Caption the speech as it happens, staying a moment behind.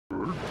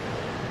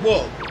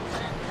Whoa!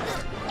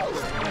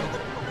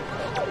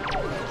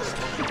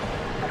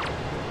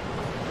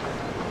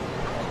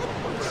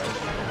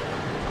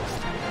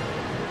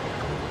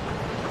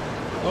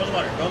 Go in the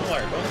water, go in the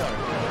water, go in the water.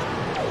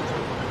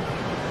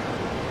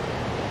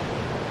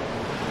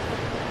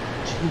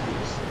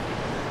 Jeez.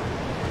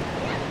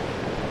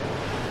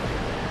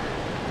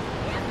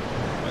 Oh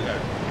my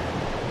god.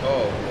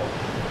 Oh.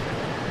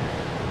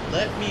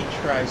 Let me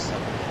try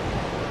something.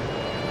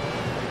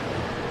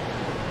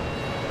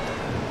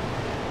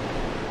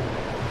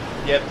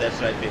 Yep, that's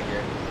what I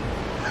figured.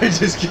 I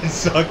just get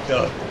sucked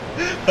up.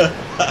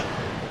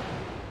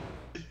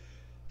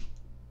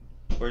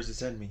 Where does it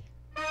send me?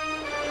 Oh!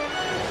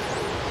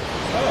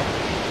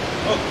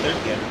 Oh, there's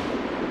the end.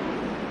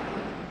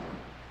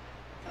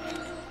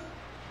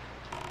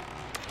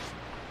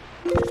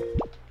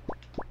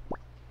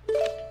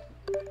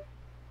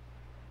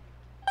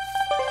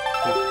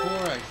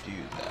 Before I do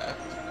that...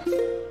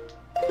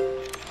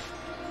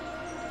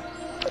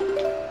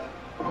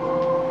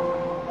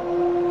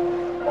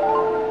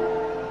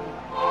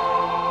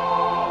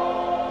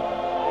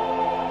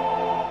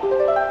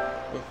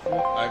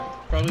 I'm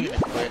probably gonna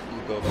quit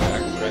and go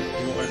back, but I do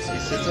want to see,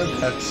 since I've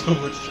had so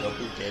much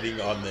trouble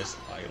getting on this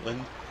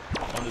island,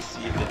 I want to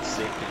see if it's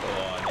safe to go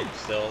on. If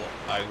so,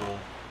 I will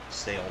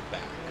sail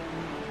back.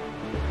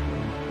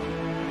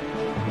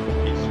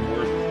 It's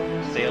worth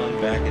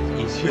sailing back,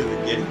 it's easier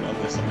than getting on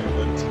this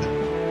island.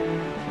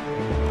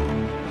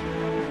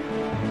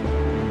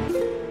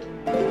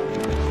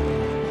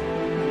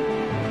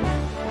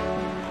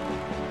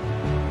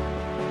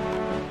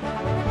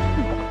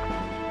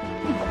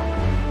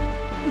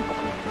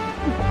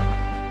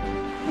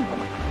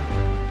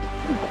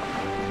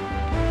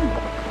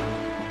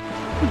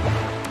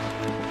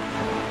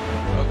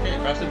 Okay,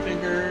 crossing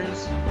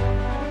fingers.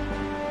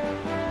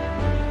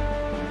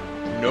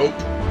 Nope.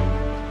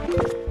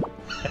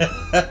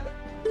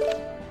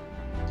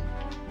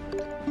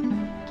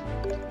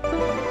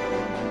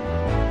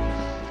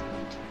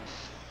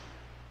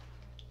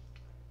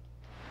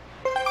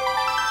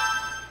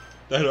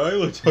 That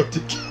island took to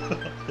get on.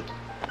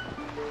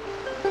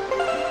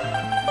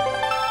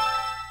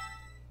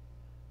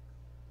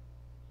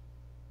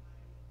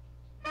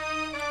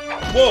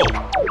 Whoa!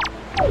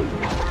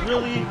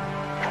 Really?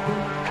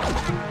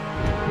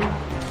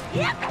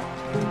 Yep.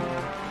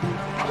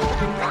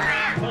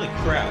 Holy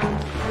crap.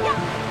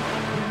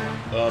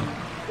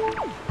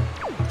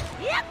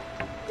 Yep.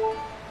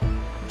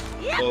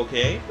 Yep.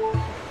 Okay.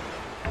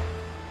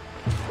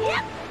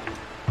 Yep.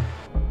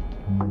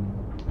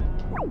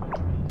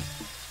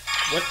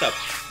 What the?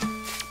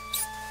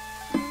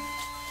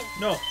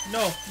 No,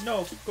 no,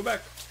 no, go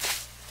back.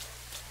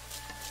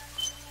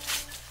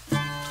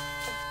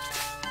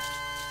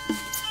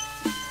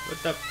 What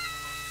the?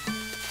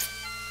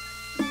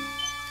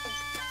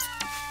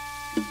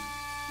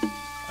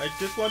 I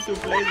just want to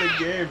play the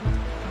game.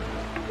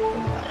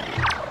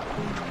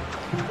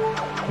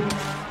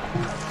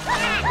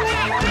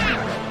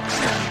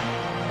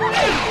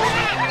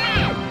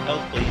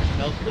 Help please,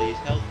 help please,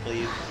 help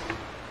please.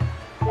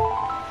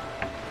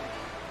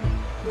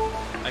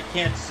 I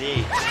can't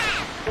see.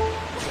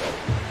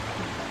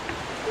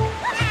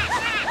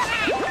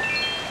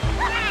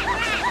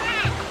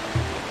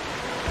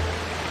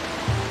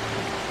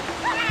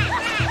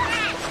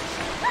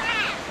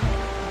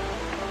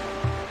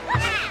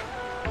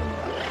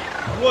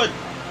 What?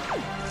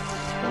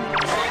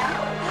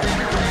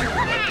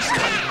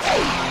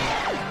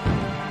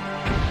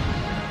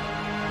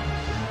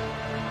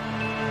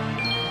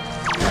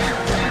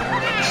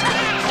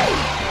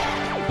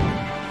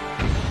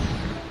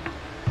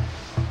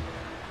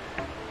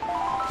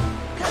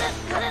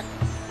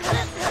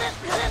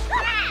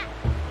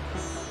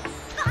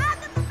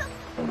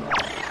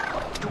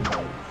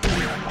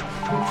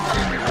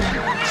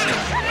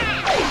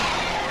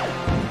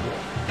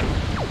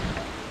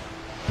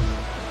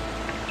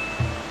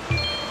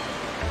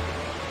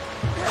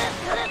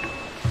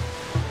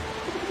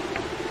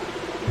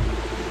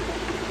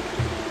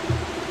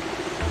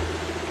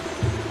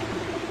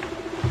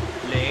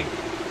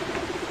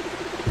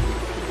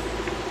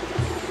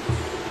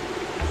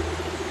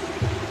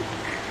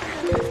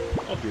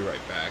 I'll be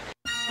right back.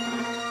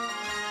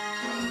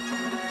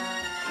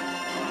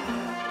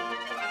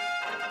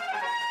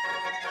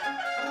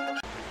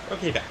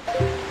 Okay, back.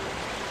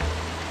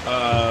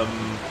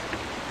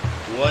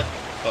 What?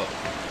 Oh.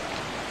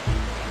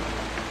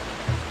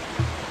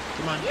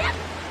 Come on. Yep.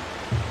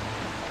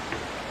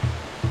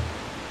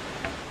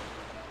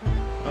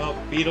 Oh,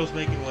 Beetle's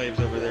making waves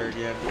over there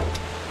again.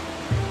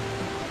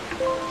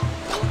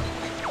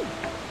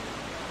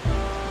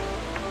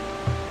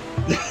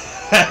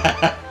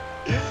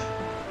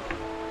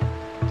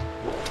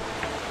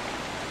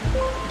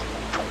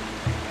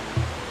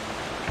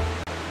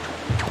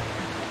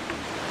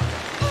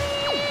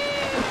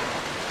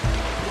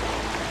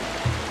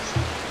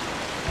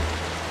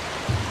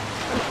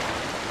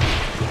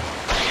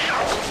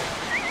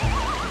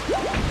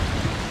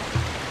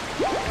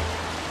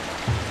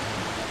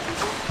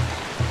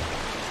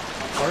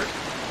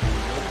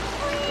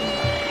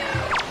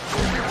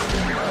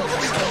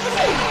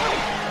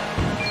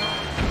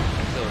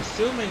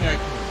 assuming I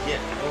can get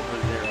over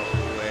there all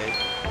the way,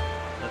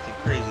 nothing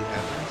crazy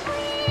happens.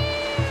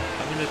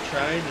 I'm gonna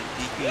try the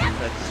DP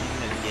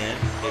cutscene again.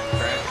 It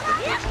crashed the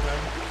first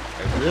time.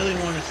 I really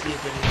want to see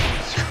if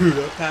anything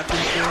screwed up happens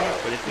there,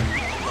 but if it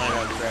keeps flat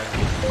out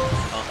crashing,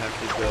 I'll have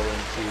to go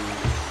into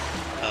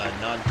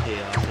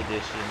non-chaos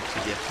edition to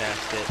get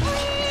past it.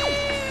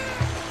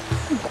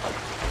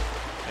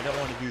 I don't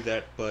want to do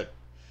that, but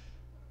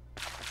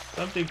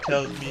something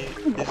tells me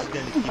this is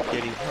going to keep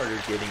getting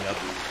harder getting up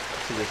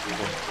to this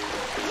point.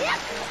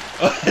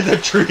 Oh, the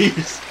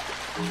trees!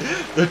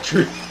 The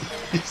trees!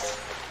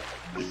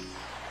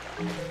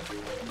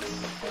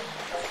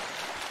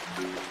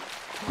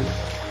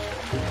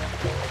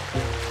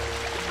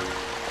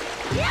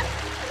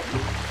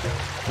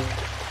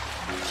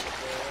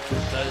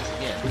 Let's try this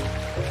again.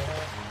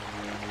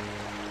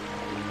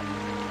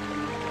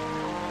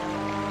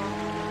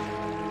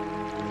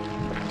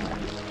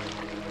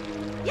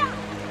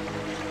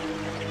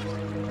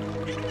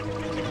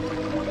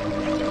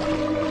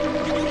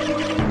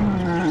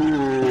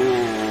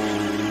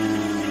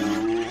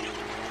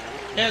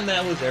 And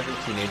that was every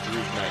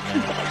teenager's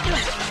nightmare.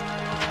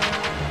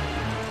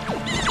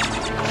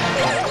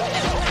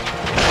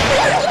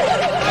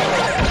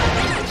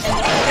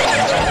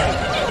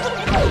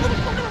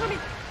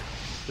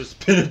 Just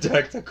spin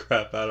attack the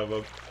crap out of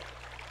him.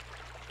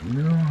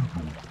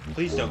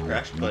 Please don't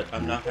crash, but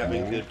I'm not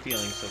having good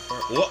feelings so far.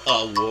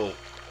 Whoa, whoa.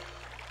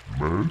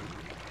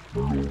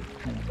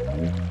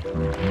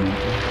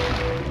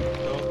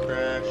 Don't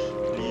crash,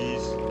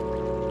 please.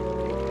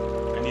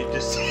 I need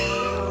to see.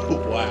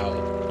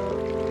 Wow.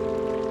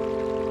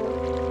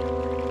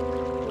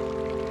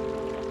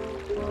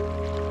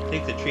 I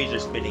think the trees are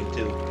spinning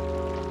too.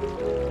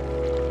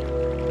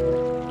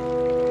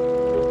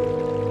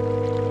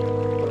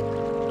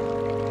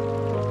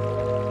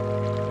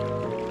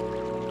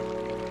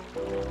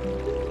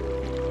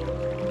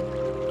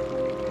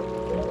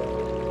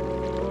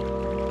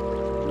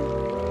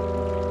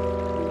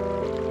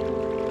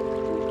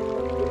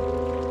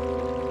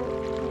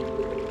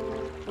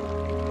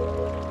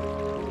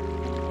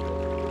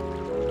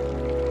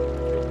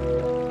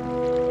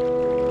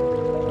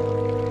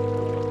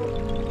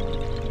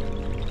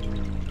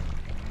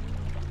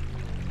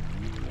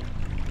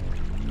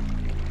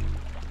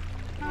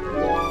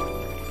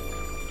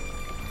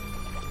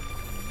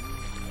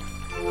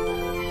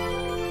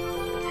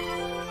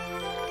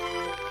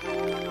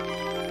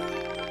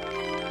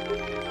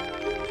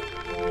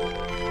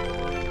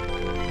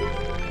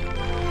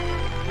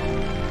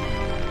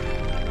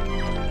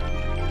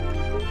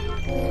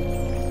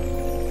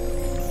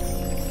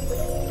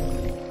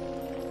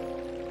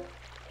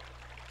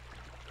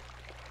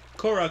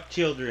 Korok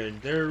children,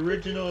 their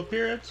original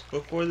appearance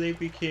before they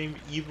became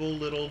evil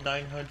little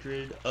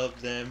 900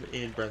 of them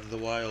in Breath of the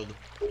Wild.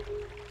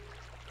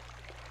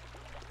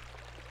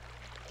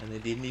 And they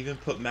didn't even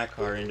put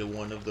Makar into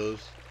one of those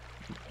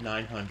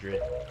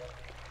 900.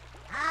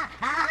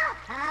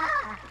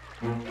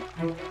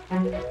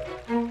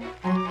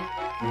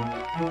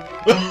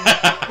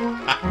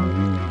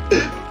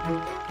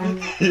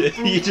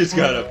 He just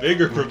got a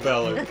bigger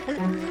propeller.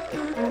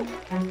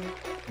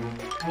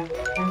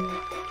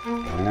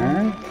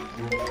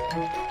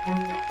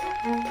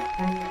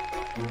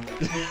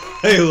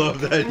 I love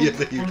that he has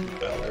a huge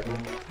propeller.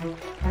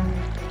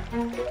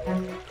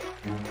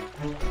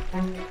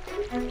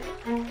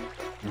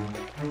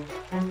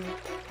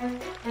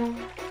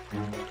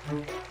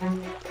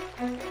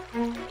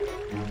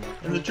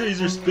 And the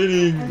trees are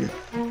spinning.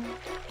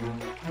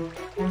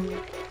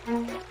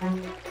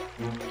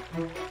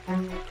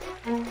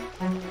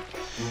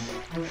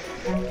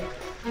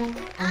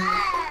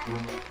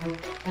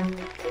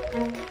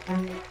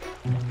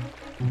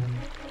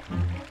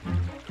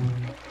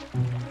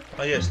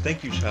 Ah yes,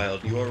 thank you,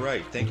 child. You are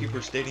right. Thank you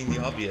for stating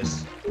the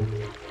obvious.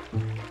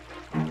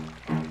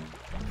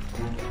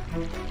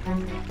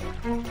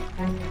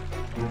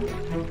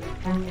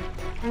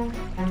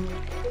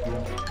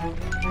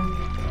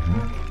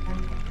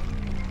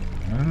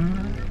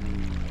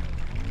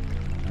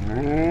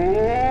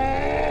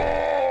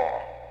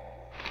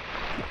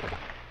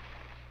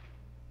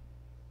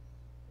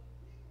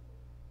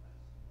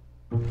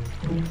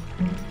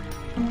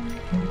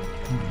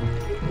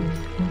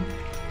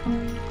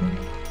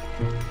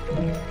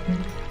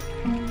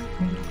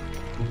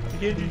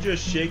 Can't you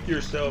just shake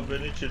yourself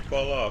and it should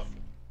fall off?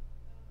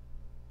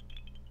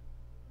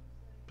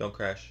 Don't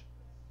crash.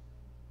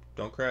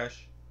 Don't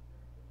crash.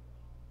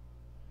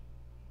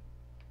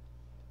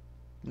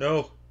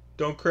 No,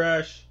 don't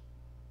crash.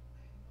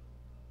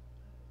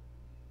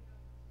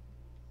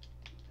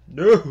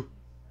 No.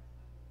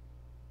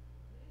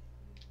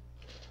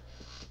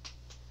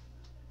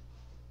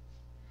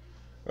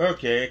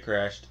 Okay, it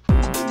crashed.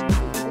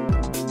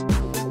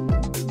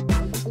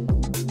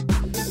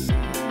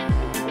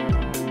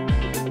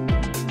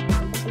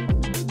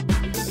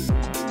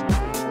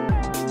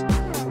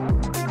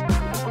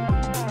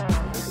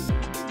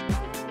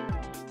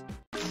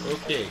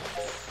 Okay,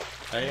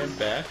 I am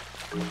back.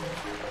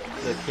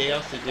 The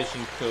Chaos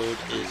Edition code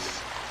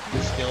is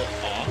still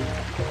off,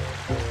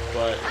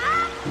 but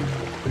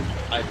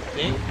I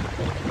think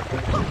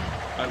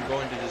I'm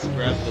going to just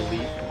grab the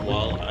leaf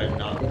while I'm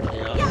not in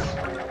chaos,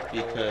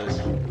 because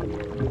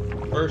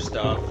first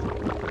off,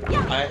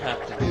 I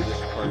have to do this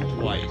part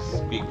twice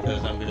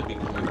because I'm going to be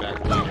coming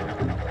back later.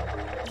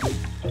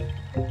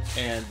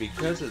 And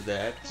because of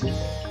that,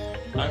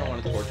 I don't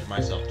want to torture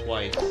myself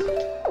twice.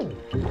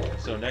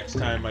 So next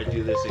time I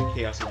do this in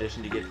Chaos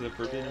Edition to get to the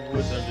Forbidden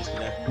Woods, I'm just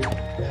going to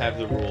have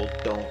the rule,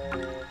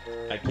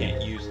 I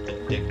can't use the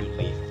Deku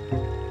Leaf.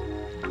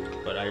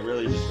 But I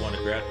really just want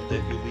to grab the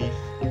Deku Leaf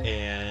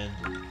and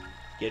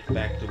get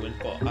back to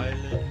Windfall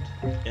Island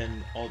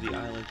and all the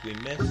islands we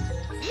missed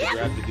to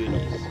grab the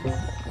goodies.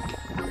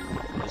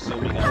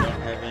 Assuming I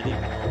don't have any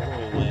more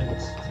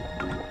whirlwinds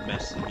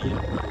messing me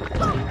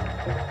up.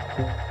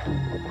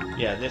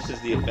 Yeah, this is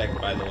the effect,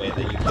 by the way,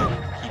 that you can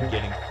keep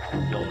getting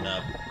blown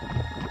up.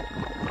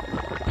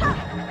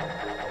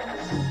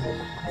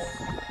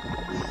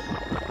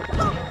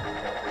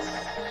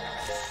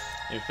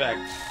 In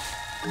fact,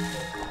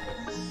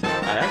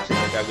 I actually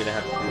think I'm gonna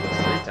have to do this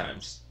 3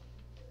 times.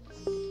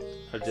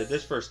 I did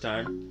this first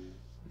time.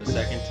 The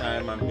second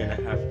time I'm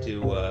gonna have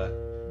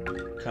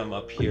to come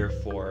up here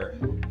for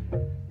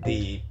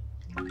the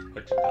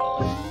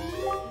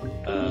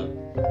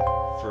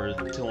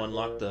to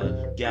unlock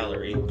the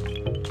gallery,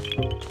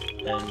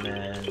 and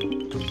then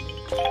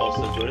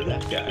also go to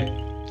that guy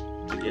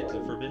to get to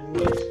the Forbidden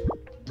Woods.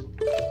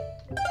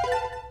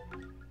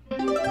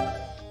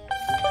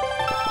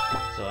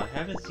 So I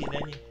haven't seen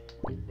any.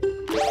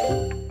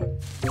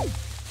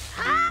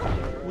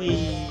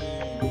 Whee!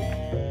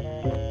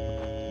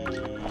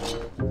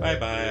 Bye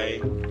bye.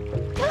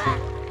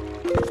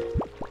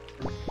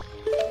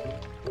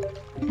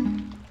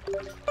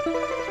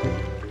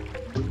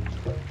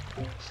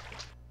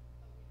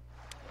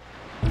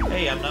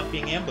 Hey, I'm not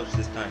being ambushed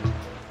this time.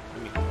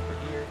 Let me go over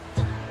here.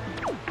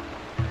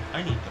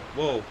 I need to.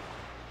 Whoa!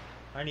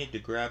 I need to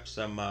grab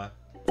some.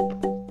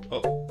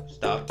 Oh,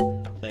 stop.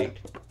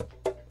 Think.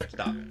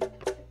 Stop.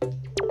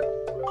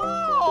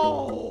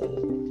 Oh!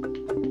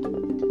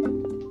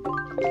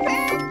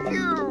 Thank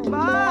you!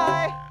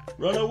 Bye!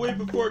 Run away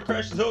before it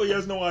crashes. Oh, he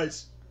has no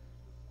eyes.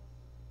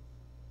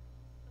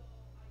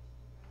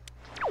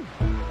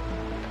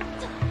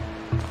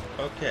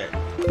 Okay.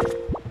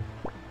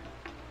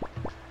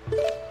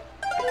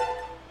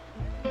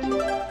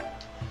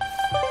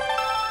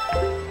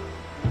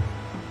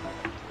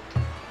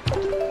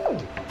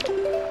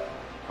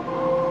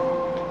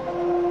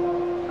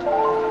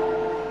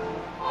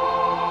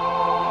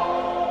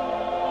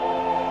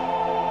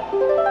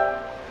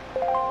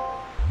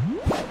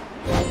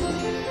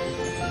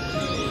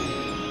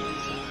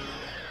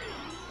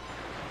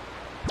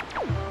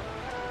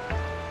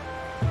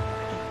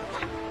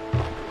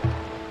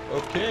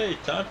 Okay,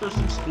 time for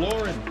some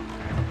exploring.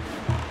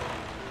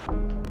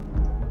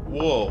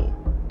 Whoa.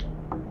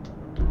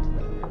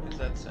 What is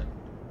that sound?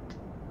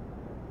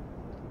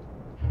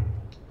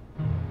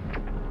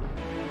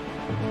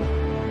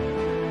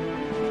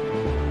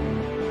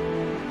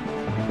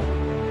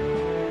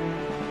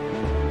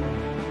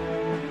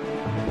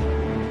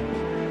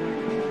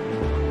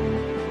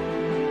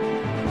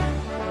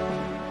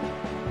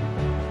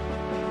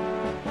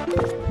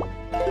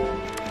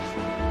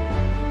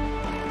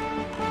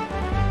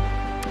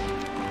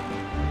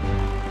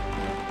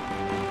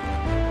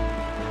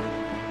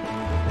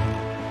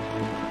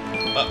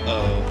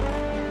 Uh-oh.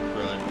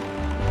 Run.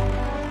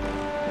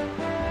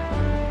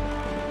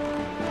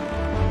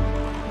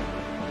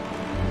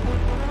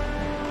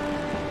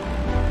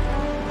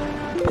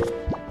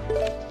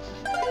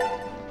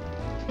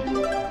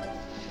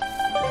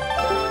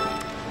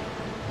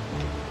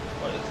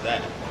 What is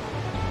that?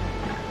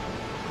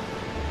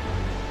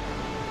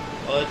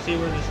 Well, let's see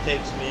where this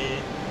takes me.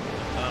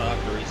 I'll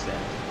have to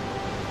reset.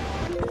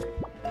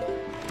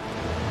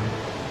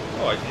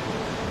 Oh, I did.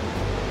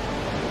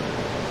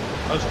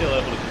 I was still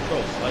able to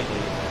control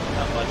slightly,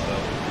 not much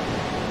though.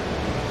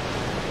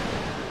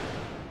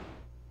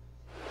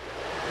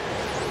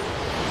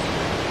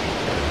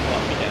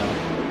 Lock me down.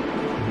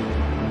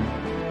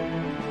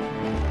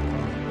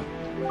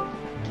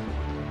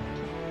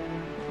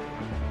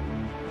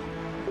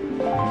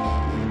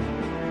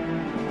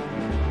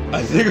 I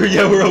think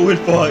we're on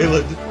Winf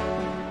Island.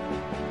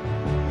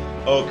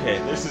 Okay,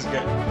 this is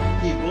good.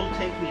 He will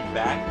take me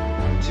back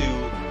to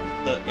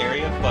the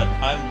area, but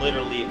I'm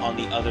literally on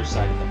the other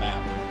side of the map.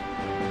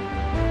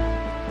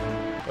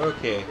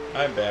 Okay,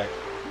 I'm back.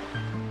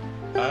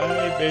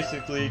 I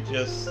basically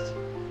just...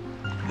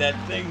 That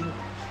thing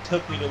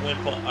took me to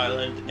Windfall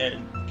Island,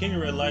 and King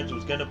of Red Lions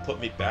was gonna put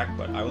me back,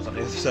 but I was on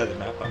the other side of the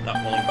map. I'm not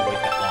willing to wait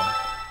that long.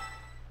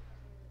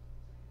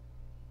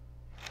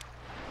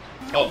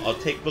 Oh, I'll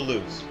take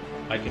Baloo's.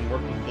 I can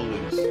work with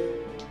Baloo's.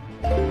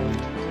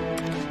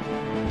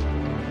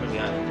 Where's the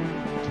island?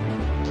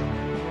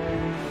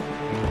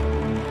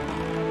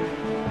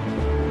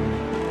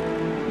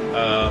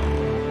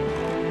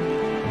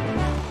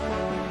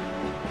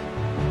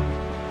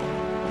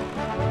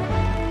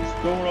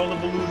 Let's go where all the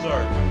balloons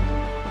are.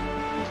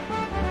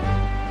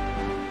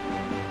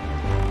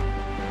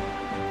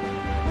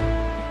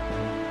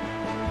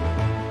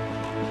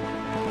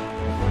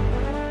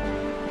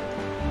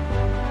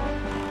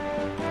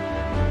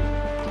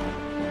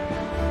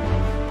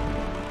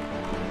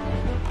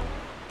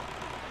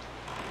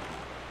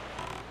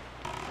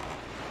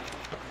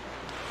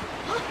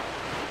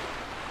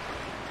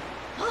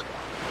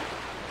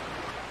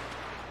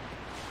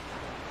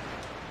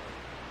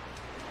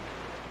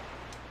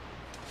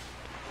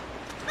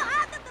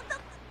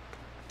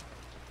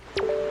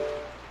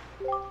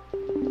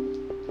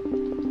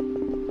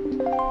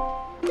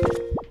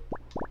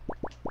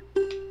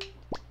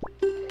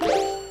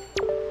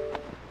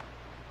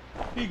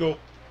 go.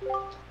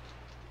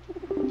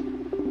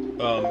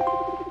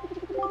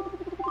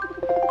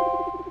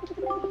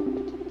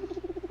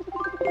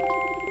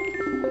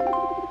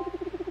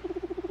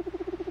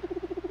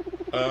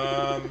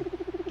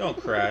 Don't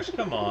crash.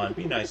 Come on,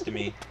 be nice to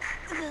me.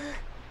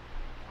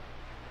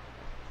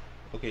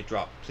 Okay,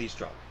 drop. Please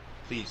drop.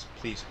 Please,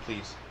 please,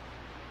 please.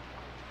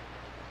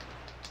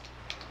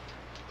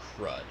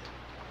 Crud.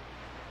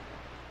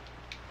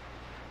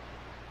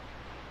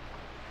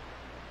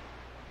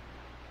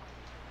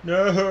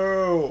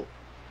 No!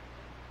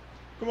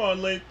 Come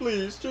on, Link,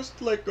 please,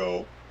 just let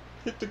go.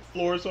 Hit the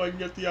floor so I can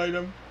get the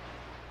item.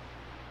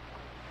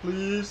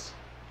 Please.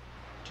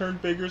 Turn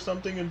big or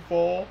something and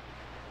fall.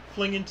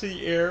 Fling into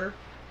the air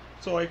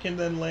so I can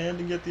then land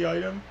and get the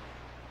item.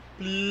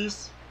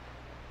 Please.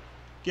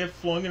 Get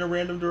flung in a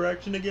random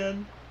direction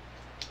again.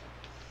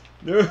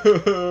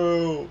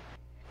 No!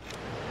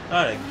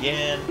 Not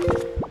again.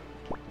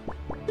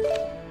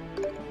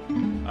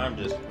 I'm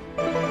just...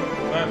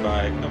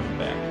 Bye-bye, coming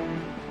back.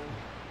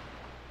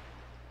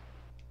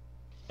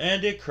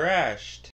 And it crashed.